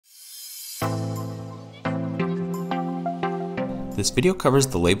This video covers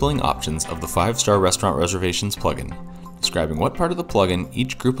the labeling options of the 5-star restaurant reservations plugin, describing what part of the plugin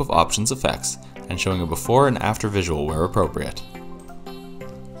each group of options affects, and showing a before and after visual where appropriate.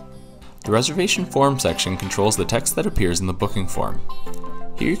 The reservation form section controls the text that appears in the booking form.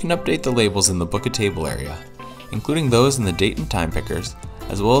 Here you can update the labels in the book a table area, including those in the date and time pickers,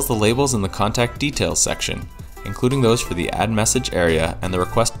 as well as the labels in the contact details section, including those for the add message area and the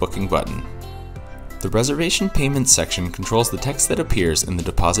request booking button. The reservation payment section controls the text that appears in the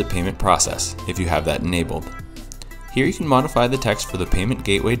deposit payment process, if you have that enabled. Here you can modify the text for the payment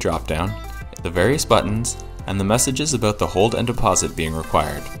gateway dropdown, the various buttons, and the messages about the hold and deposit being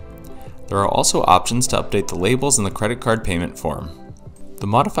required. There are also options to update the labels in the credit card payment form. The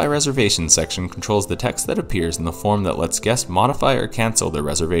Modify Reservation section controls the text that appears in the form that lets guests modify or cancel their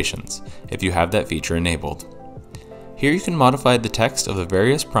reservations, if you have that feature enabled. Here you can modify the text of the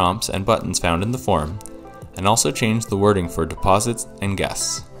various prompts and buttons found in the form, and also change the wording for deposits and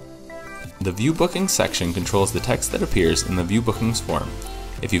guests. The View Bookings section controls the text that appears in the View Bookings form,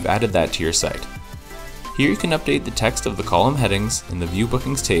 if you've added that to your site. Here you can update the text of the column headings in the View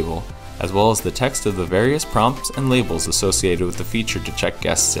Bookings table, as well as the text of the various prompts and labels associated with the feature to check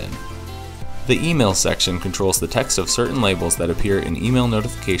guests in. The Email section controls the text of certain labels that appear in email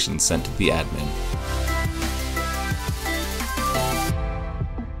notifications sent to the admin.